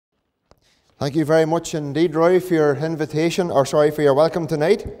Thank you very much indeed, Roy, for your for your welcome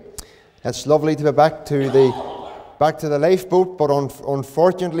tonight. It's lovely to be back to the Lifeboat, but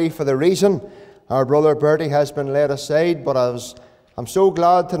unfortunately for the reason our brother Bertie has been laid aside. But I'm so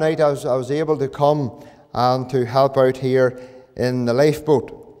glad tonight I was able to come and to help out here in the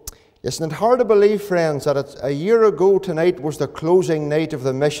Lifeboat. Isn't it hard to believe, friends, that it's a year ago tonight was the closing night of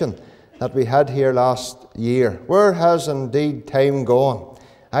the mission that we had here last year? Where has indeed time gone?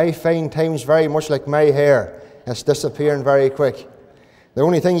 I find time's very much like my hair. It's disappearing very quick. The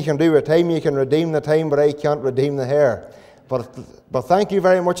only thing you can do with time, you can redeem the time, but I can't redeem the hair. But thank you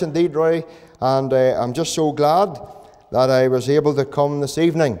very much indeed, Roy, and I'm just so glad that I was able to come this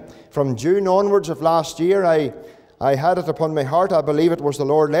evening. From June onwards of last year, I had it upon my heart. I believe it was the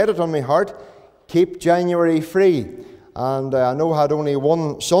Lord laid it on my heart. Keep January free. And I know I had only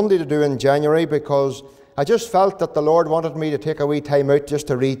one Sunday to do in January because I just felt that the Lord wanted me to take a wee time out just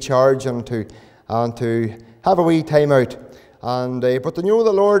to recharge and to have a wee time out. And but you know,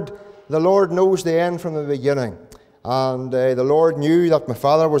 the Lord knows the end from the beginning. And the Lord knew that my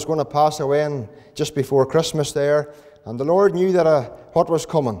father was going to pass away just before Christmas there. And the Lord knew that what was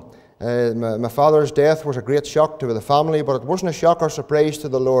coming. My father's death was a great shock to the family, but it wasn't a shock or surprise to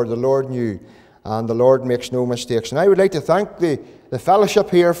the Lord. The Lord knew. And the Lord makes no mistakes. And I would like to thank the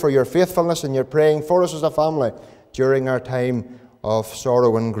fellowship here for your faithfulness and your praying for us as a family during our time of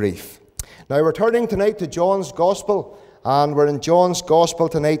sorrow and grief. Now we're turning tonight to John's Gospel, and we're in John's Gospel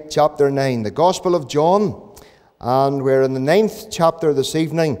tonight, chapter 9. The Gospel of John, and we're in the 9th chapter this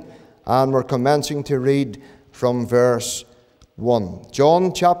evening, and we're commencing to read from verse 1.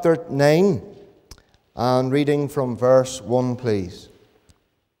 John chapter 9, and reading from verse 1, please.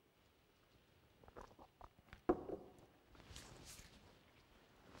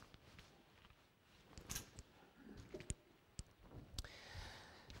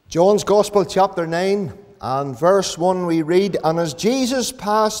 John's Gospel, chapter 9, and verse 1 we read, "And as Jesus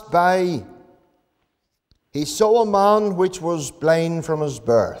passed by, he saw a man which was blind from his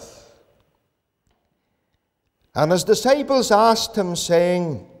birth. And his disciples asked him,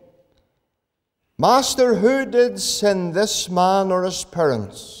 saying, Master, who did sin, this man or his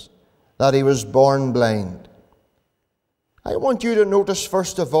parents, that he was born blind?" I want you to notice,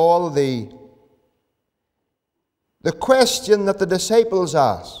 first of all, the question that the disciples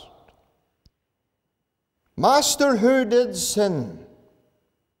asked. Master, who did sin?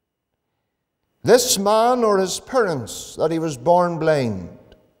 This man or his parents, that he was born blind?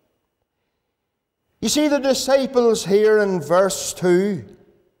 You see, the disciples here in verse 2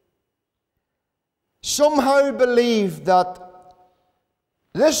 somehow believed that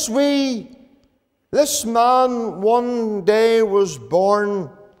this man one day was born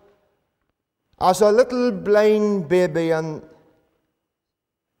as a little blind baby, and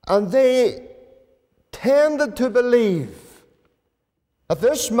they tended to believe that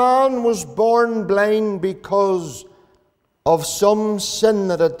this man was born blind because of some sin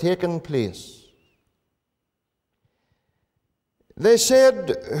that had taken place. They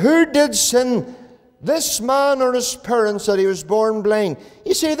said, who did sin, this man or his parents, that he was born blind?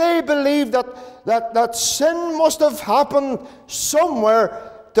 You see, they believed that sin must have happened somewhere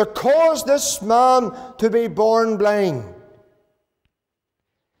to cause this man to be born blind.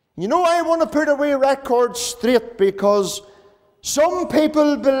 You know, I want to put a wee record straight, because some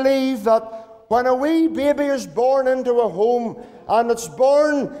people believe that when a wee baby is born into a home and it's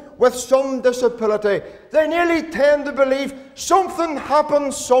born with some disability, they nearly tend to believe something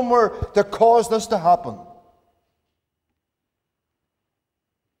happened somewhere to cause this to happen.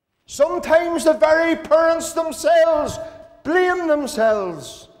 Sometimes the very parents themselves blame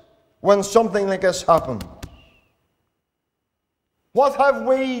themselves when something like this happens. What have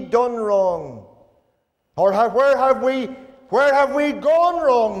we done wrong? Or where have we gone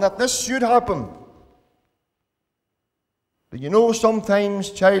wrong that this should happen? But you know,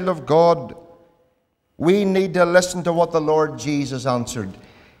 sometimes, child of God, we need to listen to what the Lord Jesus answered.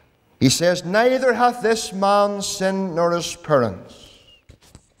 He says, neither hath this man sinned nor his parents.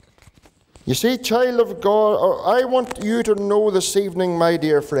 You see, child of God, I want you to know this evening, my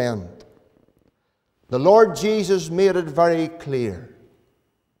dear friend, the Lord Jesus made it very clear.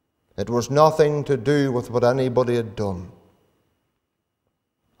 It was nothing to do with what anybody had done.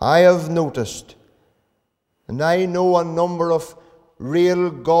 I have noticed, and I know a number of real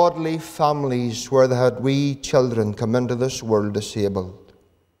godly families where they had wee children come into this world disabled.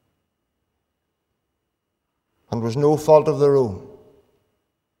 And it was no fault of their own.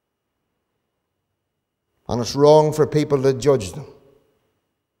 And it's wrong for people to judge them.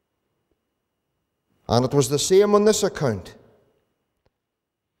 And it was the same on this account.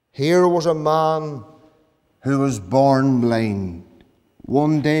 Here was a man who was born blind.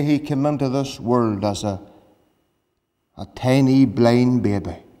 One day he came into this world as a tiny blind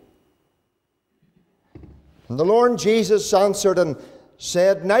baby. And the Lord Jesus answered and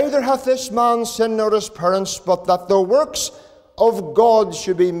said, Neither hath this man sinned nor his parents, but that the works of God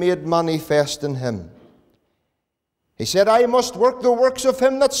should be made manifest in him. He said, I must work the works of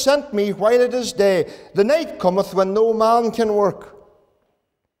him that sent me while it is day. The night cometh when no man can work.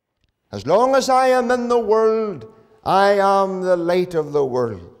 As long as I am in the world, I am the light of the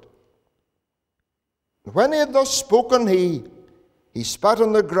world. When he had thus spoken, he spat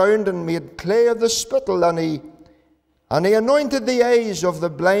on the ground and made clay of the spittle, and he anointed the eyes of the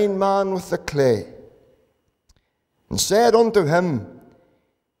blind man with the clay, and said unto him,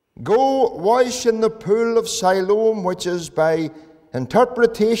 Go wash in the pool of Siloam, which is by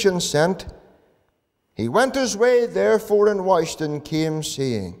interpretation sent. He went his way therefore and washed, and came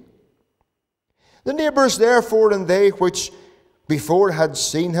seeing. The neighbours therefore, and they which before had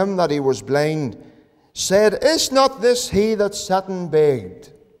seen him that he was blind, said, Is not this he that sat and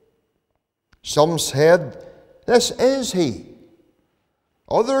begged? Some said, This is he.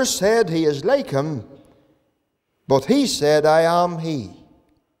 Others said, He is like him. But he said, I am he.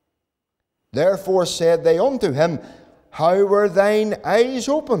 Therefore said they unto him, How were thine eyes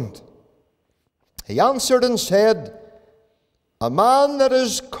opened? He answered and said, A man that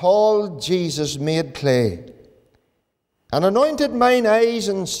is called Jesus made clay, and anointed mine eyes,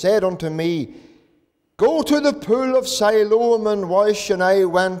 and said unto me, Go to the pool of Siloam and wash. And I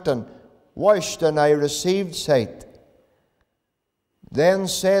went and washed, and I received sight. Then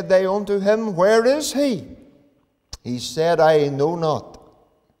said they unto him, Where is he? He said, I know not.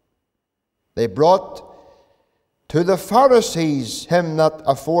 They brought to the Pharisees him that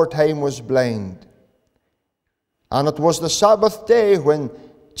aforetime was blind. And it was the Sabbath day when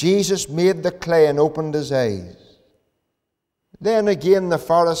Jesus made the clay and opened his eyes. Then again the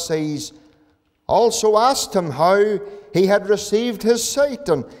Pharisees also asked him how he had received his sight.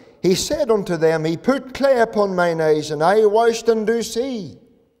 And he said unto them, He put clay upon mine eyes, and I washed and do see.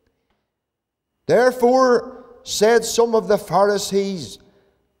 Therefore said some of the Pharisees,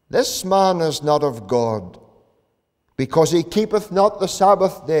 This man is not of God, because he keepeth not the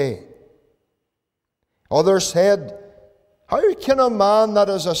Sabbath day. Others said, How can a man that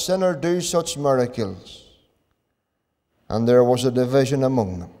is a sinner do such miracles? And there was a division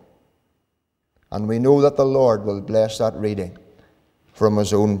among them. And we know that the Lord will bless that reading from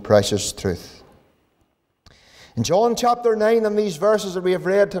his own precious truth. In John chapter 9, and these verses that we have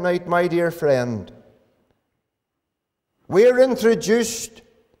read tonight, my dear friend, we are introduced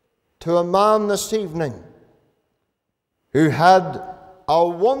to a man this evening who had a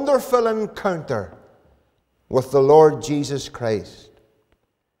wonderful encounter with the Lord Jesus Christ.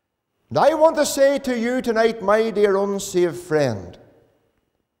 And I want to say to you tonight, my dear unsaved friend,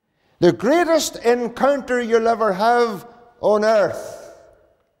 the greatest encounter you'll ever have on earth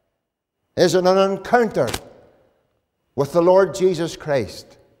is an encounter with the Lord Jesus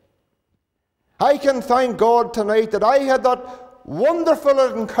Christ. I can thank God tonight that I had that wonderful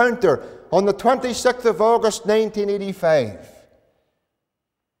encounter on the 26th of August 1985.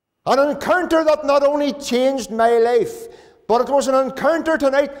 An encounter that not only changed my life, but it was an encounter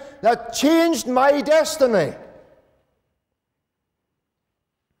tonight that changed my destiny.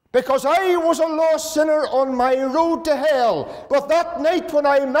 Because I was a lost sinner on my road to hell. But that night when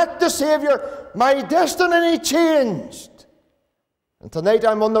I met the Saviour, my destiny changed. And tonight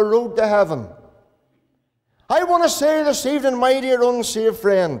I'm on the road to heaven. I want to say this evening, my dear unsaved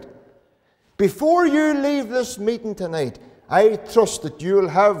friend, before you leave this meeting tonight, I trust that you'll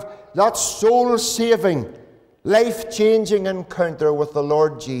have that soul-saving, life-changing encounter with the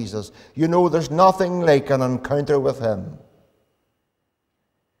Lord Jesus. You know, there's nothing like an encounter with him.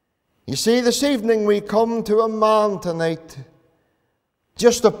 You see, this evening we come to a man tonight,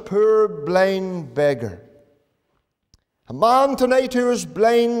 just a poor blind beggar. A man tonight who is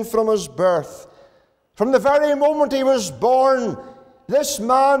blind from his birth. From the very moment he was born, this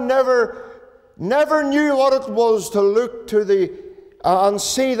man never knew what it was to look to and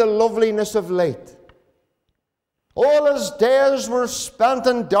see the loveliness of light. All his days were spent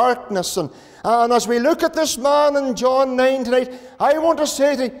in darkness. And as we look at this man in John 9 tonight, I want to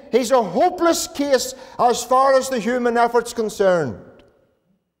say that he's a hopeless case as far as the human effort's concerned.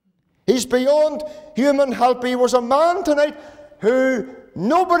 He's beyond human help. He was a man tonight who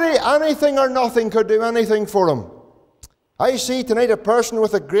nobody, anything or nothing could do anything for him. I see tonight a person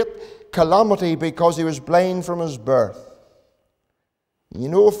with a great calamity because he was blind from his birth. You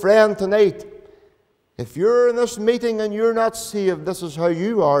know, friend, tonight, If you're in this meeting and you're not saved, this is how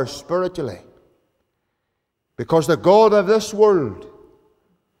you are spiritually. Because the God of this world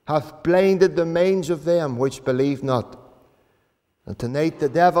hath blinded the minds of them which believe not. And tonight the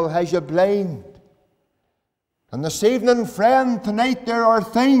devil has you blind. And this evening, friend, tonight there are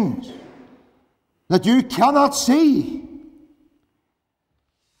things that you cannot see.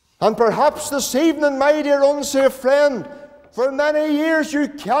 And perhaps this evening, my dear unsaved friend, for many years you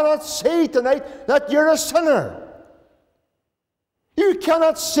cannot see tonight that you're a sinner. You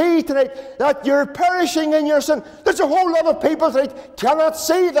cannot see tonight that you're perishing in your sin. There's a whole lot of people tonight cannot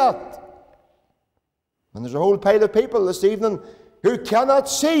see that. And there's a whole pile of people this evening who cannot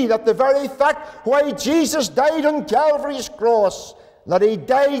see that the very fact why Jesus died on Calvary's cross, that He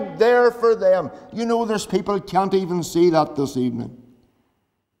died there for them. You know there's people who can't even see that this evening.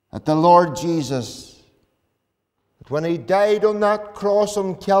 That the Lord Jesus, that when He died on that cross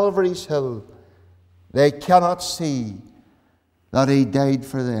on Calvary's hill, they cannot see that He died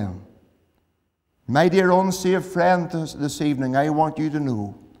for them. My dear unsaved friend this evening, I want you to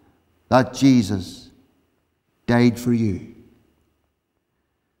know that Jesus died for you.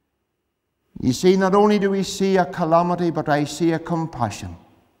 You see, not only do we see a calamity, but I see a compassion.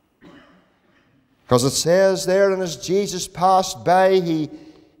 Because it says there, and as Jesus passed by,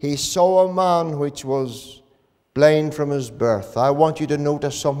 he saw a man which was blind from his birth. I want you to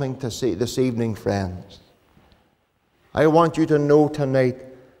notice something to see this evening, friends. I want you to know tonight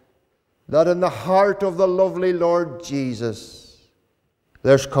that in the heart of the lovely Lord Jesus,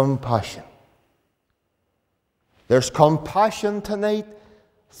 there's compassion. There's compassion tonight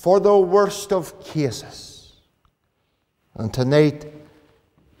for the worst of cases. And tonight,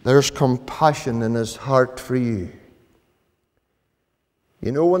 there's compassion in His heart for you.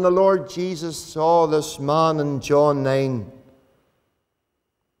 You know, when the Lord Jesus saw this man in John 9,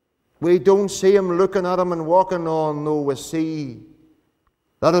 we don't see Him looking at him and walking on. No, we see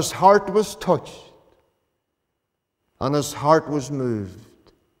that His heart was touched and His heart was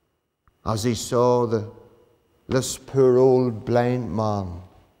moved as He saw this poor old blind man.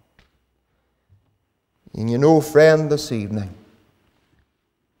 And you know, friend, this evening,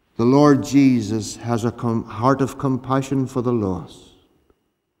 the Lord Jesus has a heart of compassion for the lost.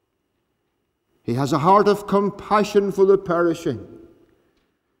 He has a heart of compassion for the perishing.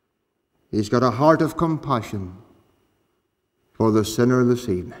 He's got a heart of compassion for the sinner this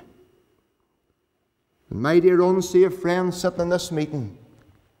evening. And my dear unsaved friends sitting in this meeting,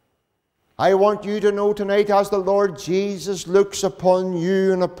 I want you to know tonight, as the Lord Jesus looks upon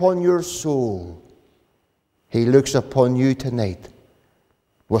you and upon your soul, He looks upon you tonight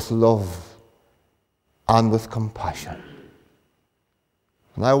with love and with compassion.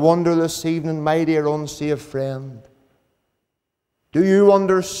 And I wonder this evening, my dear unsaved friend, do you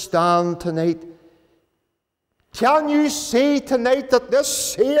understand tonight? Can you see tonight that this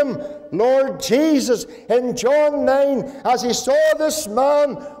same Lord Jesus in John 9, as He saw this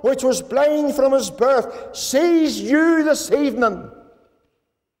man which was blind from his birth, sees you this evening?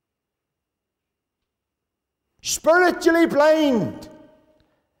 Spiritually blind,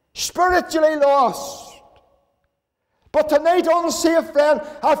 spiritually lost. But tonight, unsaved friend,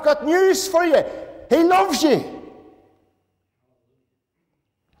 I've got news for you. He loves you.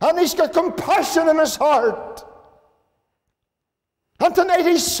 And He's got compassion in His heart. And tonight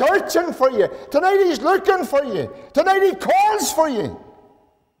He's searching for you. Tonight He's looking for you. Tonight He calls for you.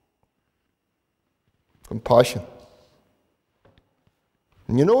 Compassion.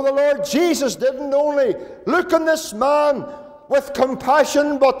 And you know, the Lord Jesus didn't only look on this man with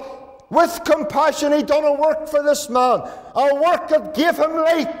compassion, but with compassion He done a work for this man. A work that gave him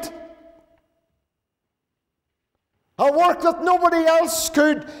light. A work that nobody else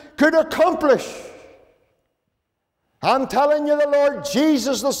could accomplish. I'm telling you, the Lord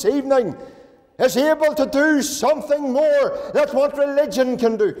Jesus this evening is able to do something more than what religion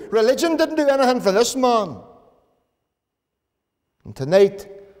can do. Religion didn't do anything for this man. And tonight,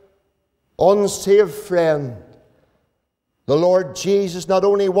 unsaved friend, the Lord Jesus not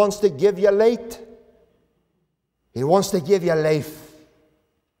only wants to give you light, He wants to give you life.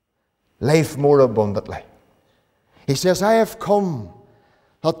 Life more abundantly. He says, I have come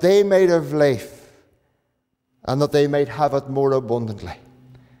that they might have life, and that they might have it more abundantly.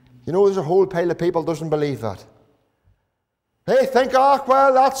 You know, there's a whole pile of people doesn't believe that. They think, oh,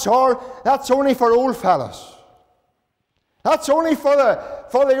 well, that's only for old fellas. That's only for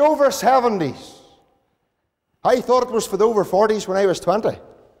the over 70s. I thought it was for the over 40s when I was 20.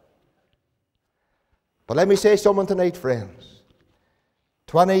 But let me say something tonight, friends.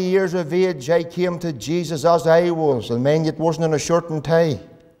 20 years of age, I came to Jesus as I was, and mind, it wasn't in a shirt and tie.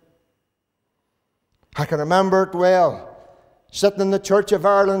 I can remember it well. Sitting in the Church of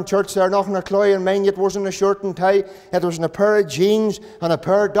Ireland church there, nothing a cloy in mind. It wasn't a shirt and tie. It was in a pair of jeans and a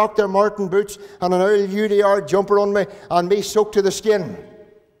pair of Dr. Martin boots and an old UDR jumper on me and me soaked to the skin.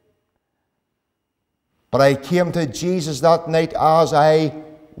 But I came to Jesus that night as I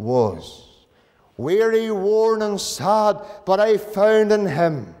was. Weary, worn and sad, but I found in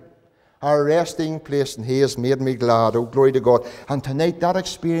Him a resting place, and He has made me glad. Oh, glory to God. And tonight that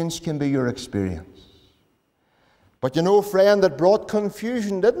experience can be your experience. But you know, friend, it brought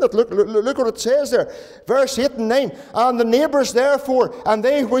confusion, didn't it? Look what it says there. Verse 8 and 9. And the neighbours therefore, and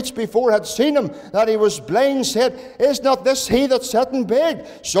they which before had seen him, that he was blind, said, Is not this he that sat and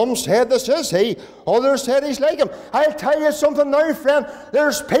begged? Some said, This is he. Others said, He's like him. I'll tell you something now, friend.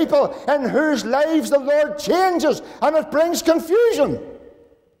 There's people in whose lives the Lord changes, and it brings confusion.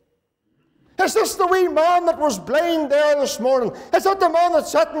 Is this the wee man that was blind there this morning? Is that the man that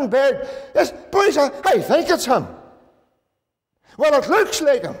sat in bed? Yes, boys, I think it's him. Well, it looks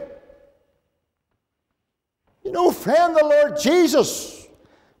like him. You know, friend, the Lord Jesus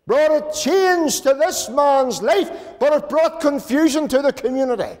brought a change to this man's life, but it brought confusion to the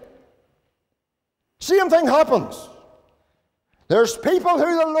community. Same thing happens. There's people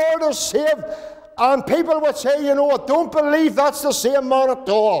who the Lord has saved, and people would say, you know, I don't believe that's the same man at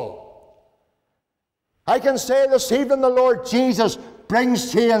all. I can say this evening the Lord Jesus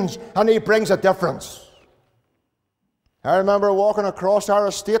brings change, and He brings a difference. I remember walking across our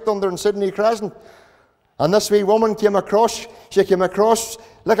estate under in Sydney Crescent, and this wee woman came across. She came across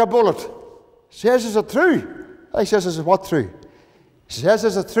like a bullet. She says, Is it true? I says, Is it what true? She says,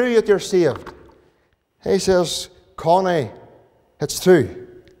 Is it true that you're saved? He says, Connie, it's true.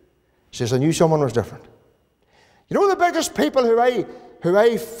 She says, I knew someone was different. You know, the biggest people who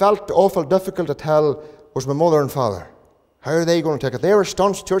I felt awful difficult to tell was my mother and father. How are they going to take it? They were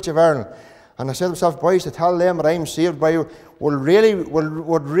staunch Church of Ireland. And I said to myself, boys, to tell them that I'm saved by you would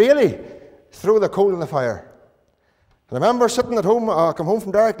really throw the coal in the fire. And I remember sitting at home, I come home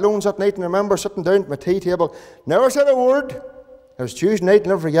from Derek Loans that night, and I remember sitting down at my tea table, never said a word. It was Tuesday night,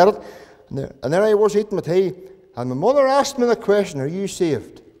 never forget it. And there I was eating my tea, and my mother asked me the question, are you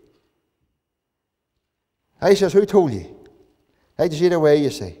saved? I says, who told you? I just eat away, you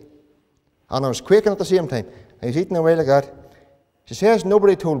see. And I was quaking at the same time. I was eating away like that. She says,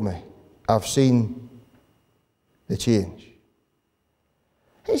 nobody told me. I've seen the change.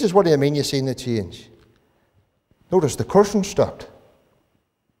 He says, what do you mean you've seen the change? Notice the cursing stopped.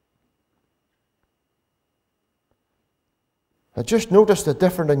 I just noticed the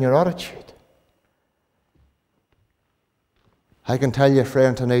difference in your attitude. I can tell you,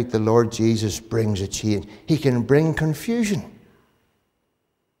 friend, tonight the Lord Jesus brings a change. He can bring confusion.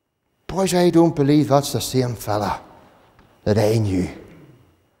 Boys, I don't believe that's the same fella that I knew.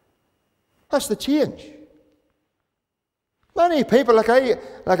 That's the change. Many people, like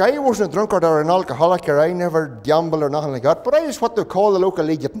I wasn't a drunkard or an alcoholic, or I never gambled or nothing like that, but I was what they call the local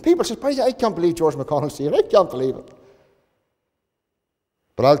idiot. And people say, I can't believe George McConnell's here. I can't believe it.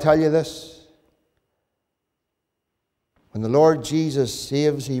 But I'll tell you this. When the Lord Jesus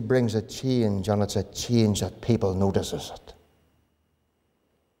saves, He brings a change, and it's a change that people notices it.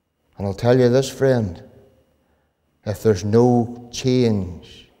 And I'll tell you this, friend, if there's no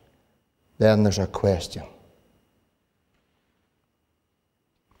change, then there's a question.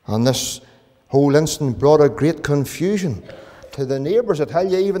 And this whole incident brought a great confusion to the neighbours. I tell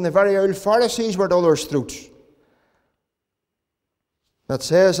you, even the very old Pharisees were at others' throats. It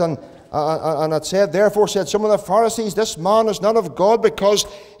says, and it said, therefore said some of the Pharisees, this man is not of God, because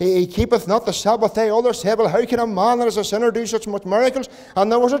he keepeth not the Sabbath day. Others said, well, how can a man that is a sinner do such much miracles?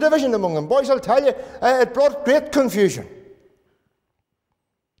 And there was a division among them. Boys, I'll tell you, it brought great confusion.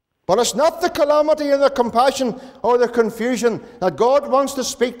 But it's not the calamity and the compassion or the confusion that God wants to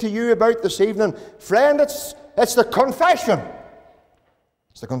speak to you about this evening. Friend, it's the confession.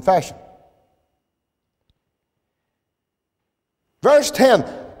 It's the confession. Verse 10,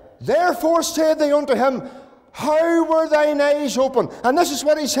 therefore said they unto him, how were thine eyes open? And this is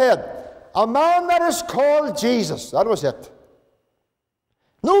what he said, a man that is called Jesus. That was it.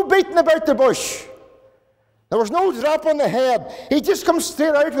 No beating about the bush. There was no drop on the head. He just comes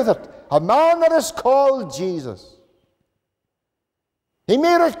straight out with it. A man that is called Jesus. He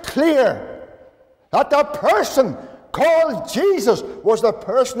made it clear that the person called Jesus was the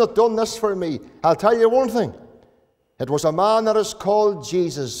person that done this for me. I'll tell you one thing. It was a man that is called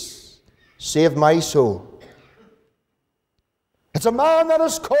Jesus saved my soul. It's a man that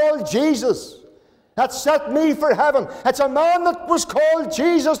is called Jesus that set me for heaven. It's a man that was called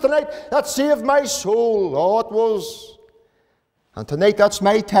Jesus tonight that saved my soul. Oh, it was. And tonight that's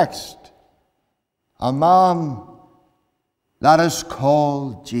my text. A man that is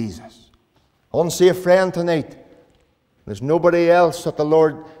called Jesus. I want to see a friend tonight. There's nobody else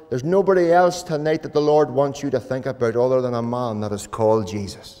tonight that the Lord wants you to think about other than a man that is called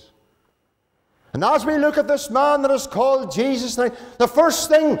Jesus. And as we look at this man that is called Jesus tonight, the first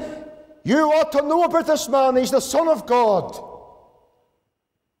thing you ought to know about this man, he's the Son of God.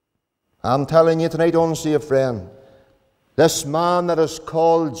 I'm telling you tonight, honestly, a friend, this man that is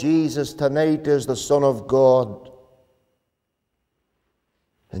called Jesus tonight is the Son of God.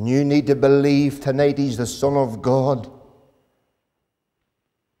 And you need to believe tonight he's the Son of God.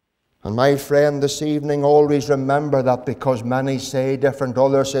 And my friend, this evening, always remember that, because many say different.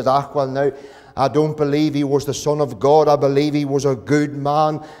 Others say, well, now, I don't believe he was the Son of God. I believe he was a good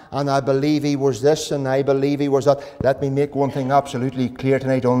man, and I believe he was this, and I believe he was that. Let me make one thing absolutely clear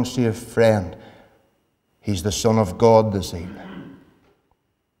tonight, honestly, a friend. He's the Son of God this evening.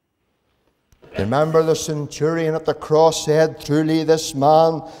 Remember the centurion at the cross said, truly this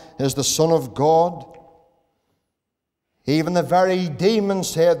man is the Son of God. Even the very demon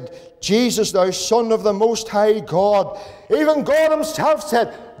said, Jesus, thou Son of the Most High God. Even God himself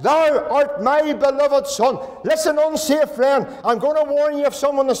said, thou art my beloved Son. Listen, unsaved friend, I'm going to warn you of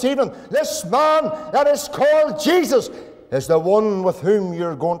someone this evening. This man that is called Jesus is the one with whom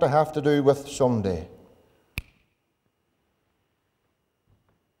you're going to have to do with someday.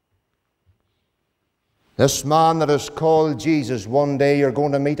 This man that is called Jesus, one day you're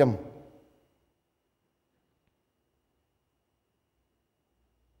going to meet him.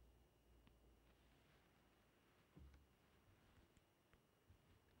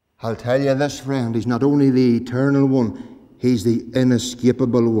 I'll tell you this, friend, he's not only the eternal one, he's the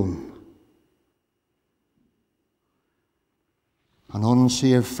inescapable one. And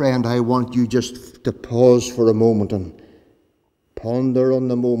unsaved friend, I want you just to pause for a moment and ponder on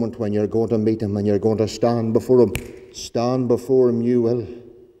the moment when you're going to meet him and you're going to stand before him. Stand before him, you will.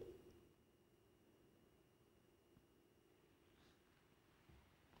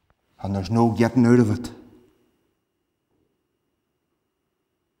 And there's no getting out of it.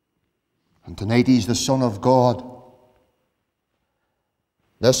 And tonight he's the Son of God.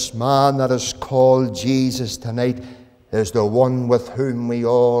 This man that is called Jesus tonight is the one with whom we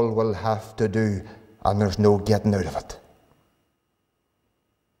all will have to do, and there's no getting out of it.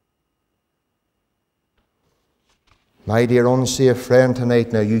 My dear unsaved friend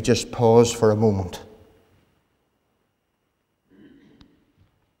tonight, now you just pause for a moment.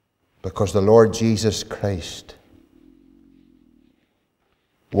 Because the Lord Jesus Christ,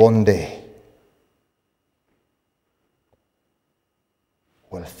 one day,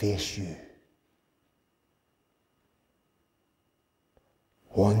 will face you.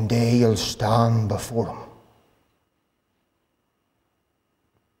 One day you'll stand before him.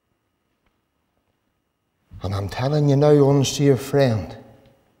 And I'm telling you now, unsaved friend,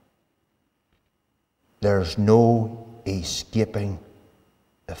 there's no escaping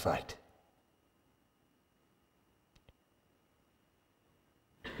the fact.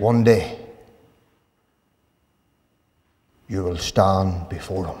 One day, you will stand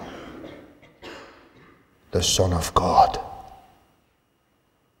before him, the Son of God.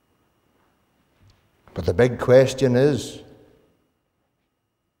 But the big question is,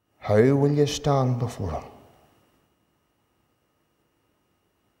 how will you stand before him?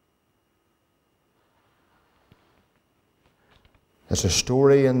 There's a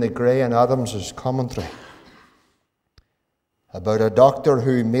story in the Gray and Adams' commentary about a doctor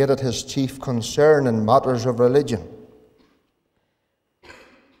who made it his chief concern in matters of religion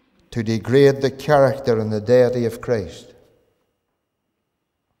to degrade the character and the deity of Christ.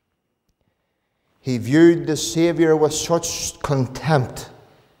 He viewed the Saviour with such contempt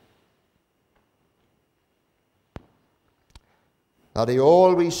that he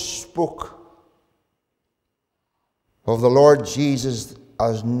always spoke of the Lord Jesus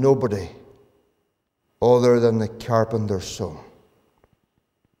as nobody other than the carpenter's son.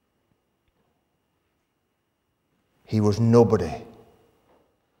 He was nobody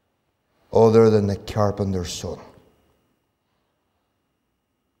other than the carpenter's son.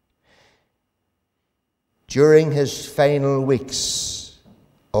 During his final weeks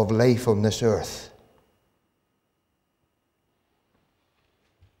of life on this earth,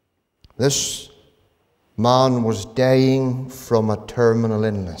 this man was dying from a terminal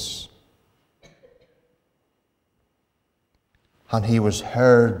illness. And he was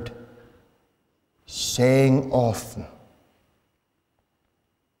heard saying often,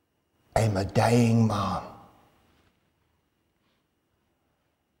 I'm a dying man.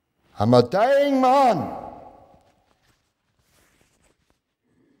 I'm a dying man.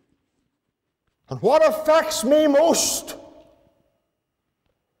 And what affects me most,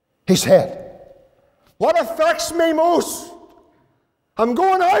 he said, what affects me most, I'm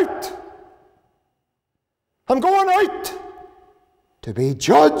going out. I'm going out to be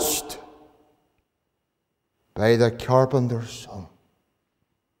judged by the carpenter's son.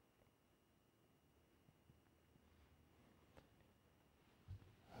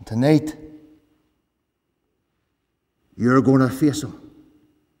 And tonight, you're going to face him.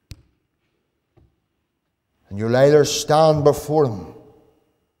 And you'll either stand before him,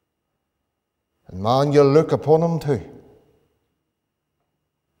 and man, you'll look upon him too.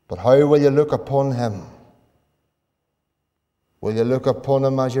 But how will you look upon him? Will you look upon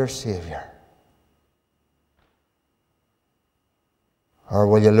him as your Saviour? Or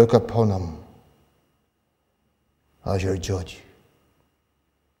will you look upon him as your judge?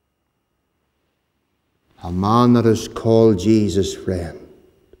 A man that is called Jesus' friend.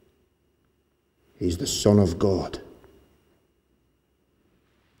 He's the Son of God.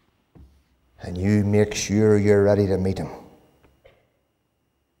 And you make sure you're ready to meet him.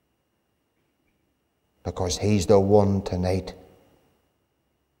 Because he's the one tonight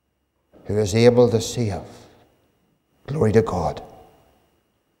who is able to save. Glory to God.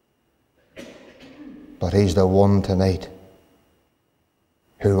 But he's the one tonight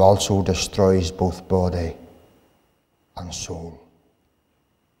who also destroys both body and soul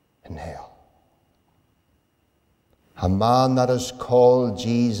in hell. A man that is called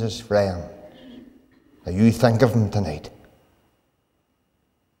Jesus' friend. Now you think of him tonight.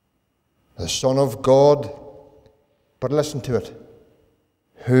 The Son of God, but listen to it,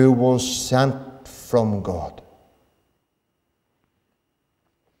 who was sent from God.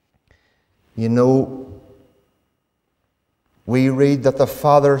 You know, we read that the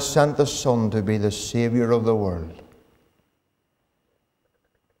Father sent the Son to be the Saviour of the world.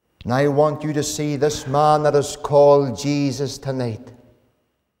 And I want you to see this man that is called Jesus tonight.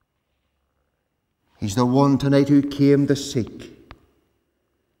 He's the one tonight who came to seek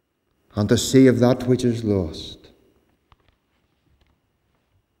and to save that which is lost.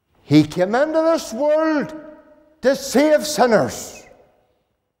 He came into this world to save sinners.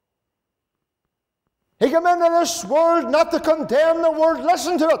 He came into this world not to condemn the world.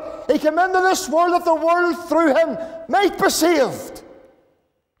 Listen to it. He came into this world that the world through him might be saved.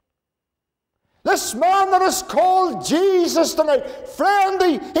 This man that is called Jesus tonight,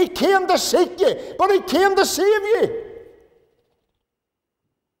 friend, he came to seek you, but he came to save you.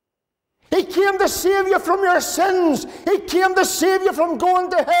 He came to save you from your sins. He came to save you from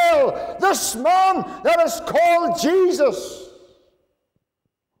going to hell. This man that is called Jesus.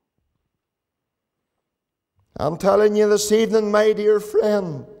 I'm telling you this evening, my dear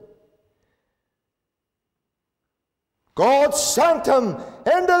friend, God sent him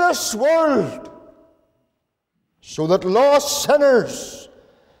into this world so that lost sinners,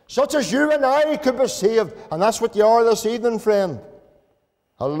 such as you and I, could be saved. And that's what you are this evening, friend.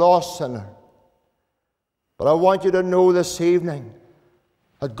 A lost sinner. But I want you to know this evening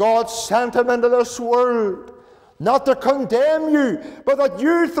that God sent him into this world not to condemn you, but that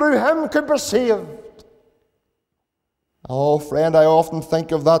you through him could be saved. Oh, friend, I often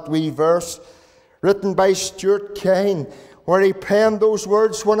think of that wee verse written by Stuart Kane, where he penned those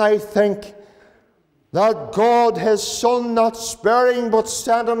words, when I think that God, his Son, not sparing, but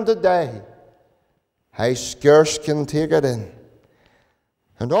sent him to die, I scarce can take it in.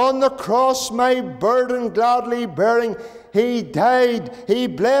 And on the cross, my burden gladly bearing, he died, he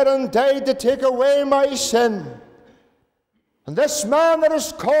bled and died to take away my sin. And this man that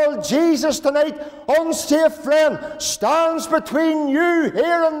is called Jesus tonight, unsaved friend, stands between you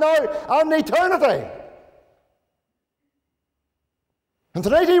here and now and eternity. And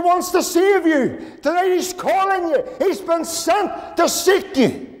tonight he wants to save you. Tonight he's calling you. He's been sent to seek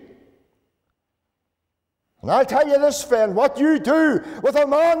you. And I'll tell you this, friend, what you do with a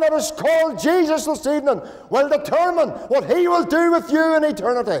man that is called Jesus this evening will determine what he will do with you in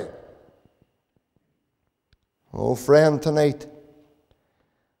eternity. Oh, friend, tonight,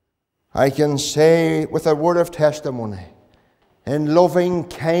 I can say with a word of testimony, in loving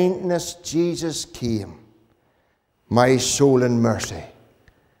kindness Jesus came, my soul in mercy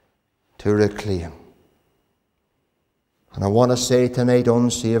to reclaim. And I want to say tonight,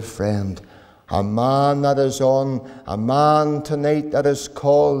 unsaved friend, a man tonight that is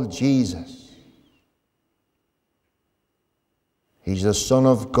called Jesus. He's the Son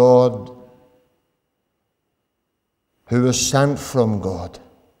of God who was sent from God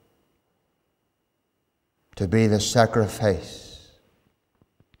to be the sacrifice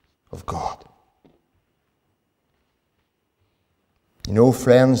of God. You know,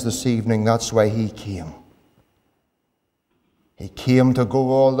 friends, this evening, that's why he came. He came to go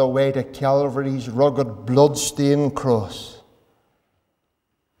all the way to Calvary's rugged, blood-stained cross.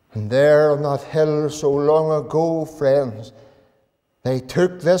 And there on that hill so long ago, friends, they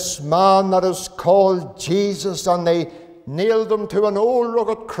took this man that is called Jesus and they nailed him to an old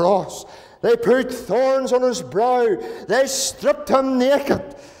rugged cross. They put thorns on his brow. They stripped him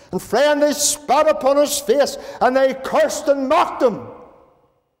naked. And friend, they spat upon his face and they cursed and mocked him.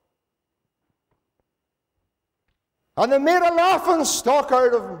 And they made a laughing stock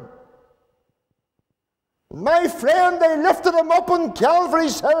out of him. My friend, they lifted him up on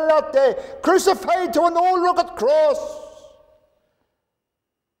Calvary's hill that day, crucified to an old rugged cross.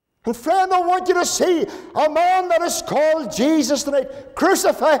 And friend, I want you to see a man that is called Jesus tonight,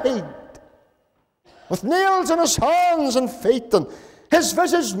 crucified, with nails in his hands and feet, and his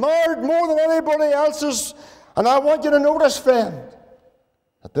visage marred more than anybody else's. And I want you to notice, friend,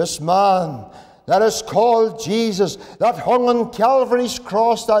 that this man that is called Jesus, that hung on Calvary's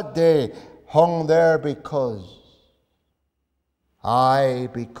cross that day, hung there because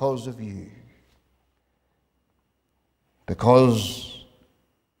of you. Because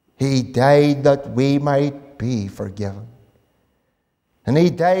he died that we might be forgiven. And he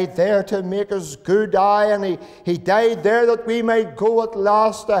died there to make us good, and he died there that we might go at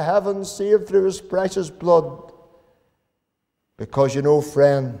last to heaven, saved through his precious blood. Because you know,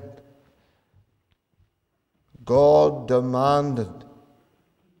 friend, God demanded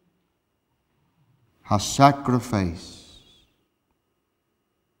a sacrifice.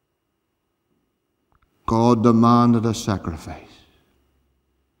 God demanded a sacrifice.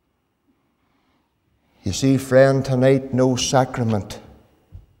 You see, friend, tonight no sacrament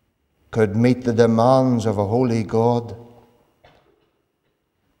could meet the demands of a holy God.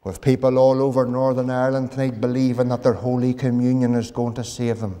 With people all over Northern Ireland tonight believing that their Holy Communion is going to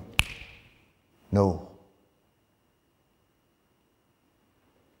save them. No.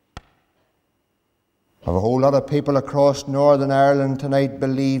 A whole lot of people across Northern Ireland tonight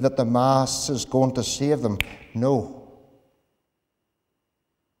believe that the Mass is going to save them. No.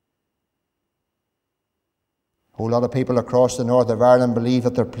 A whole lot of people across the north of Ireland believe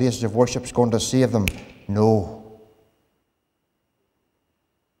that their places of worship is going to save them. No.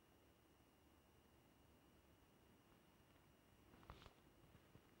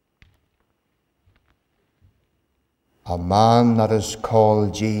 A man that is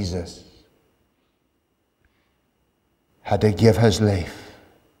called Jesus had to give his life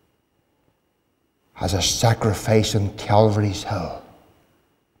as a sacrifice on Calvary's hill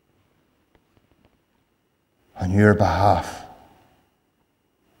on your behalf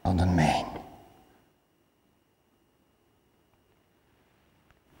and on mine.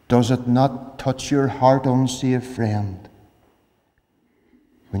 Does it not touch your heart, unsaved friend,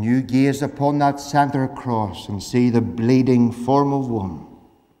 when you gaze upon that centre cross and see the bleeding form of one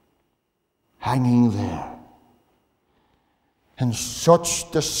hanging there in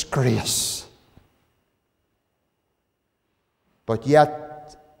such disgrace, but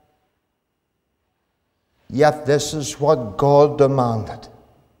yet this is what God demanded,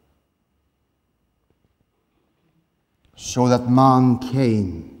 so that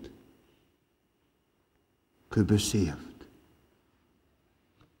mankind could be saved.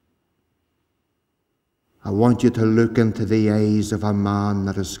 I want you to look into the eyes of a man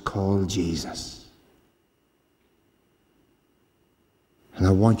that is called Jesus. And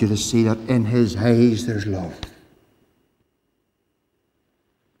I want you to see that in his eyes there's love.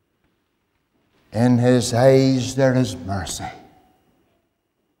 In his eyes there is mercy.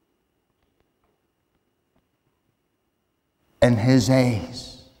 In his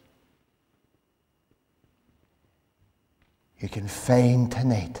eyes you can find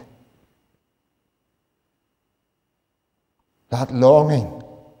tonight that longing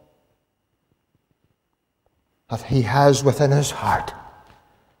that he has within his heart,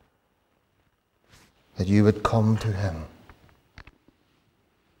 that you would come to him.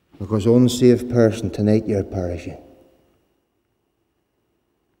 Because unsaved person, tonight you're perishing.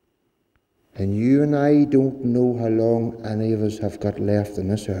 And you and I don't know how long any of us have got left on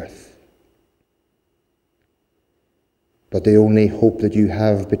this earth. But the only hope that you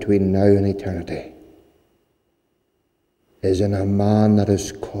have between now and eternity is in a man that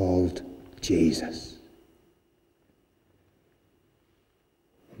is called Jesus.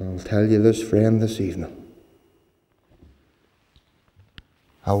 And I'll tell you this, friend, this evening.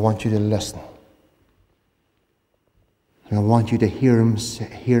 I want you to listen. And I want you to hear him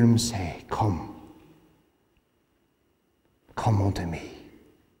say, come. Come unto me.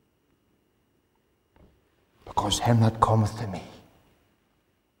 Because him that cometh to me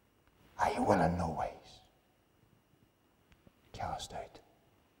I will in no ways cast out.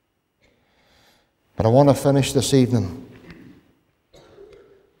 But I want to finish this evening.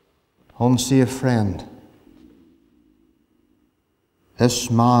 Unsaved friend, this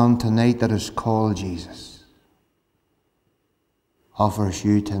man tonight that is called Jesus offers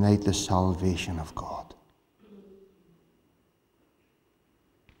you tonight the salvation of God.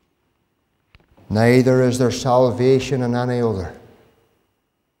 Neither is there salvation in any other,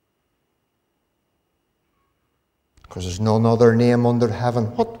 because there's none other name under heaven.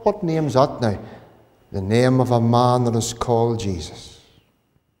 What name's that now? The name of a man that is called Jesus,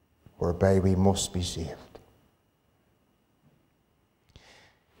 whereby we must be saved.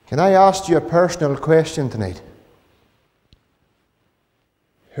 Can I ask you a personal question tonight?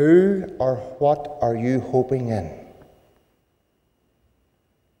 Who or what are you hoping in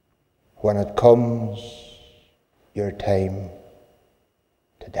when it comes your time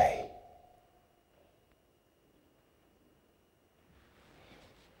to die?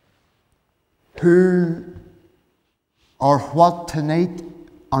 Who or what tonight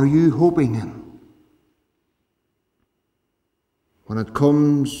are you hoping in when it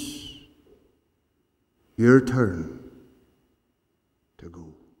comes your turn to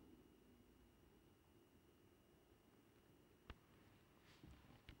go?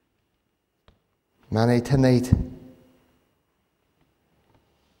 Many tonight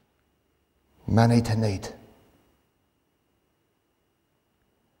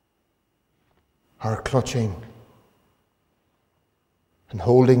are clutching and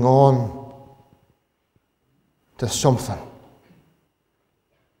holding on to something,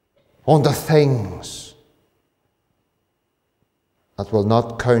 on the things that will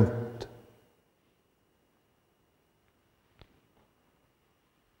not count.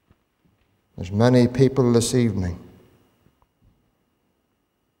 There's many people this evening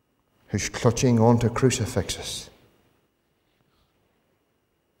who's clutching onto crucifixes,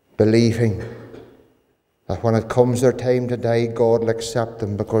 believing that when it comes their time to die, God will accept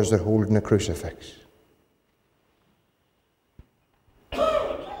them because they're holding a crucifix.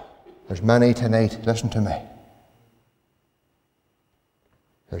 There's many tonight, listen to me.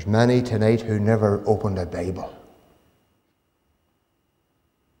 There's many tonight who never opened a Bible.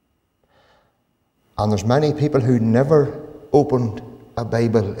 And there's many people who never opened a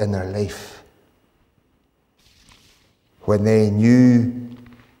Bible in their life when they knew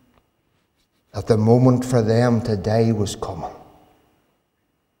that the moment for them to die was coming.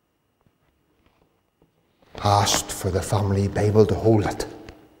 Asked for the family Bible to hold it,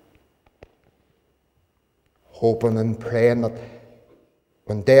 hoping and praying that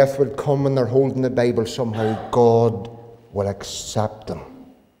when death would come and they're holding the Bible, somehow God will accept them.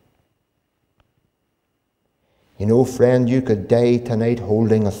 You know, friend, you could die tonight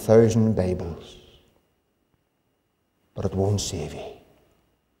holding 1,000 Bibles, but it won't save you.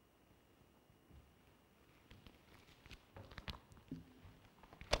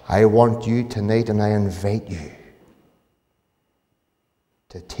 I want you tonight, and I invite you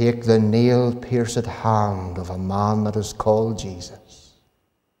to take the nail-pierced hand of a man that is called Jesus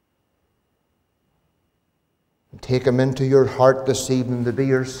and take him into your heart this evening to be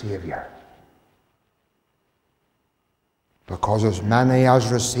your Saviour. Because as many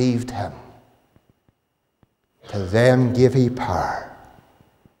as received him, to them give he power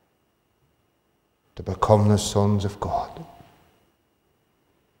to become the sons of God.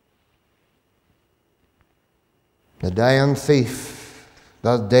 The dying thief,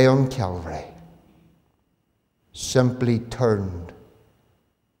 that day on Calvary, simply turned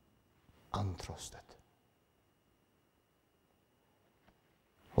and trusted.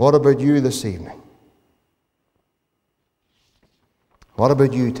 What about you this evening? What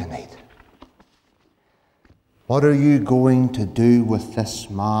about you tonight? What are you going to do with this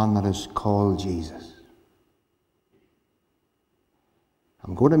man that is called Jesus?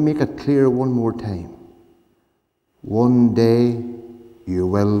 I'm going to make it clear one more time. One day you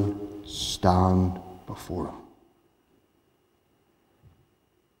will stand before him.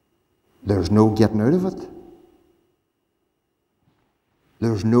 There's no getting out of it.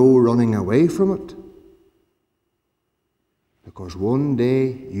 There's no running away from it. Because one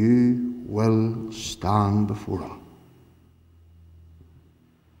day you will stand before him.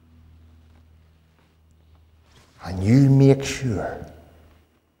 And you make sure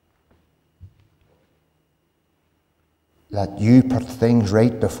that you put things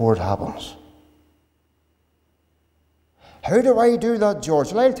right before it happens. How do I do that,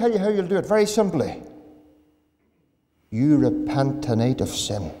 George? Well, I'll tell you how you'll do it very simply. You repent tonight of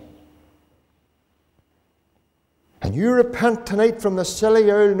sin. And you repent tonight from the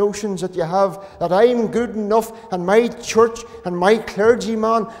silly old notions that you have, that I'm good enough and my church and my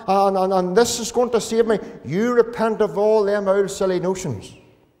clergyman and this is going to save me. You repent of all them old silly notions.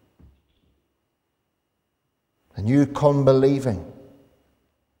 And you come believing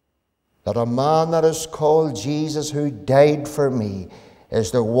that a man that is called Jesus, who died for me,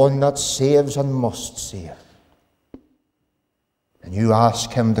 is the one that saves and must save. And you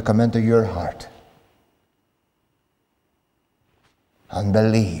ask him to come into your heart and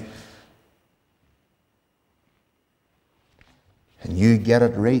believe. And you get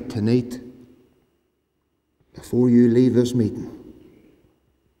it right tonight before you leave this meeting.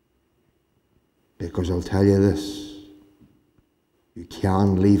 Because I'll tell you this, you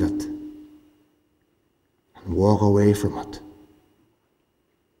can't leave it and walk away from it.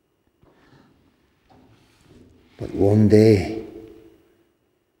 But one day,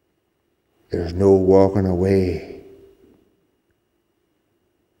 there's no walking away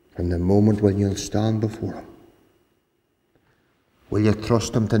from the moment when you'll stand before him. Will you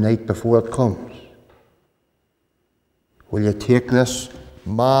trust him tonight before it comes? Will you take this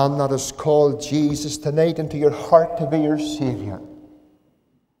man that is called Jesus tonight into your heart to be your Saviour?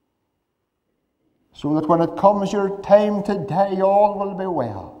 So that when it comes your time to die, all will be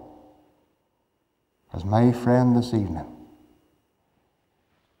well. As my friend this evening,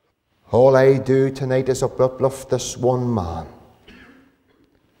 all I do tonight is uplift this one man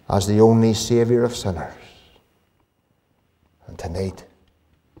as the only Saviour of sinners. And tonight,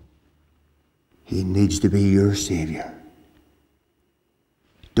 he needs to be your Saviour.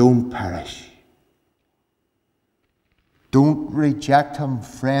 Don't perish. Don't reject him,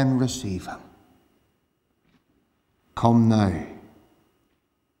 friend, receive him. Come now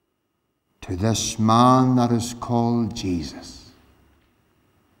to this man that is called Jesus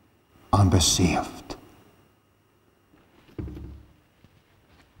and be saved.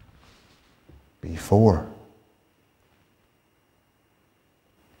 Before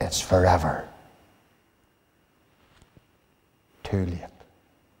it's forever too late.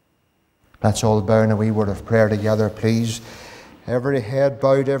 Let's all bow in a wee word of prayer together, please. Every head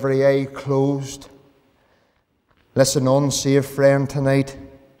bowed, every eye closed. Listen, unsaved friend, tonight.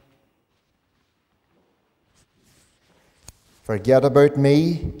 Forget about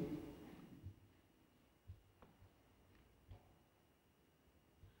me.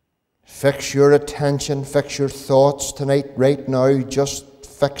 Fix your attention, fix your thoughts tonight, right now. Just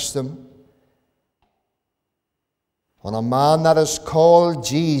fix them on a man that is called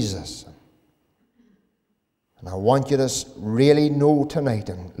Jesus. And I want you to really know tonight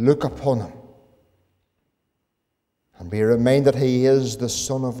and look upon him and be reminded he is the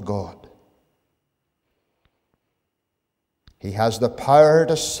Son of God. He has the power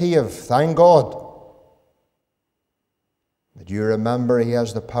to save, thank God. But you remember he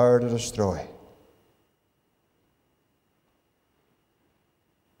has the power to destroy.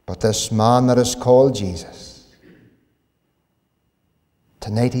 But this man that is called Jesus,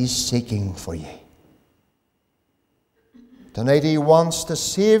 tonight he's seeking for you. Tonight he wants to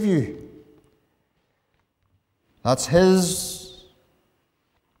save you. That's his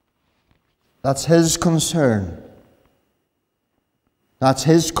concern. That's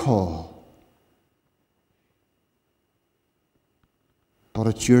his call. But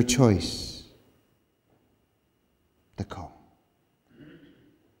it's your choice to come.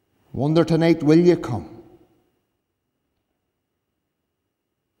 Wonder tonight, will you come?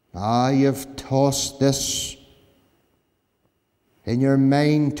 You've tossed this in your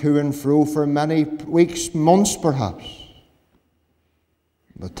mind to and fro for many weeks, months perhaps.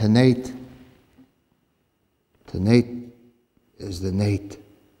 But tonight is the night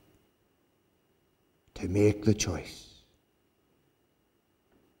to make the choice,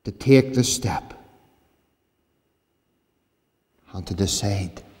 to take the step, and to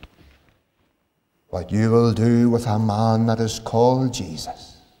decide what you will do with a man that is called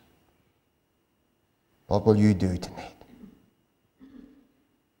Jesus. What will you do tonight?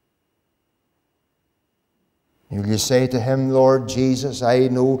 Will you say to him, Lord Jesus, I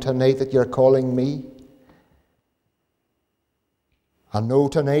know tonight that you're calling me. I know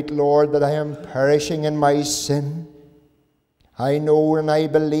tonight, Lord, that I am perishing in my sin. I know and I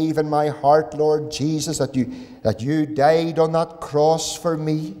believe in my heart, Lord Jesus, that you died on that cross for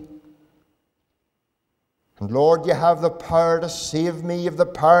me. And Lord, you have the power to save me. You have the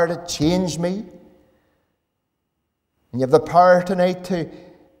power to change me. And you have the power tonight to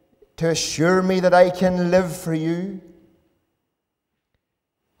assure me that I can live for you.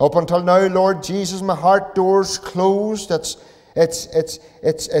 Up until now, Lord Jesus, my heart door's closed.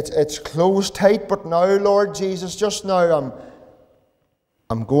 It's closed tight, but now, Lord Jesus, just now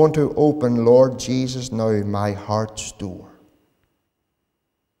I'm going to open, Lord Jesus, now my heart's door.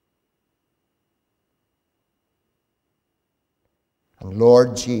 And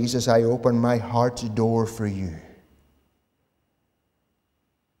Lord Jesus, I open my heart's door for you.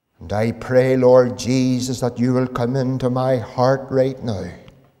 And I pray, Lord Jesus, that you will come into my heart right now.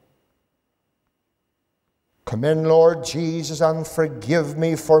 Come in, Lord Jesus, and forgive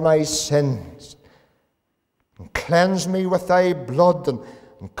me for my sins. And cleanse me with thy blood.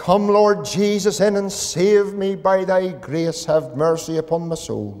 And come, Lord Jesus, in and save me by thy grace. Have mercy upon my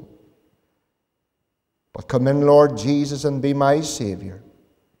soul. But come in, Lord Jesus, and be my Saviour.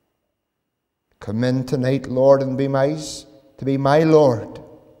 Come in tonight, Lord, and to be my Lord.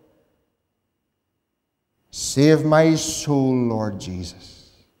 Save my soul, Lord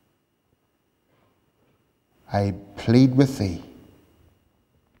Jesus. I plead with thee.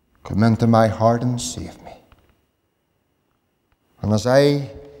 Come into my heart and save me. And as I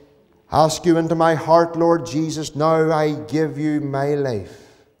ask you into my heart, Lord Jesus, now I give you my life.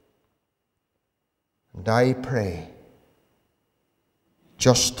 And I pray,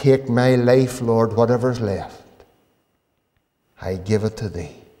 just take my life, Lord, whatever's left. I give it to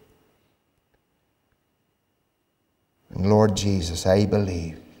thee. And Lord Jesus, I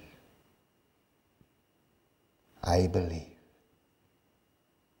believe. I believe.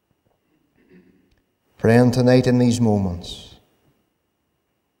 Praying tonight in these moments,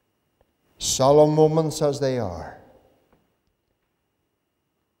 solemn moments as they are.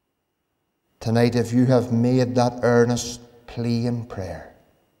 Tonight, if you have made that earnest plea in prayer,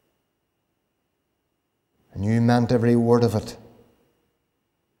 and you meant every word of it,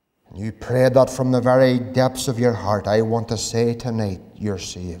 and you prayed that from the very depths of your heart, I want to say tonight, you're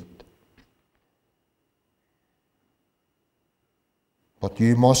saved. But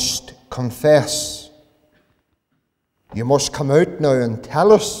you must confess. You must come out now and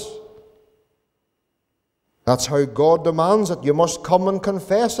tell us. That's how God demands it. You must come and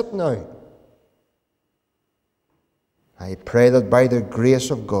confess it now. I pray that by the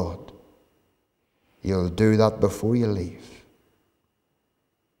grace of God, you'll do that before you leave.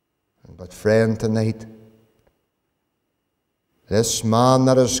 But friend, tonight, this man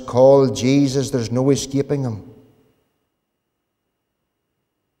that is called Jesus, there's no escaping him.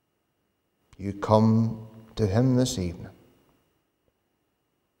 You come to him this evening.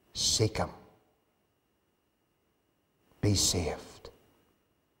 Seek him. Be saved.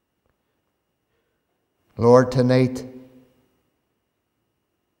 Lord, tonight,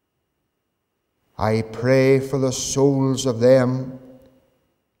 I pray for the souls of them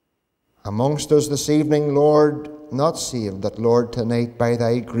amongst us this evening, Lord, not saved, that, Lord, tonight, by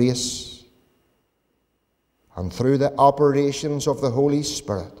thy grace and through the operations of the Holy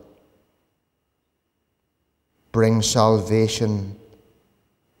Spirit, bring salvation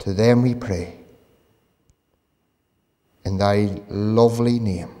to them, we pray. In thy lovely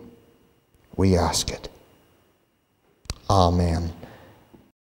name, we ask it. Amen.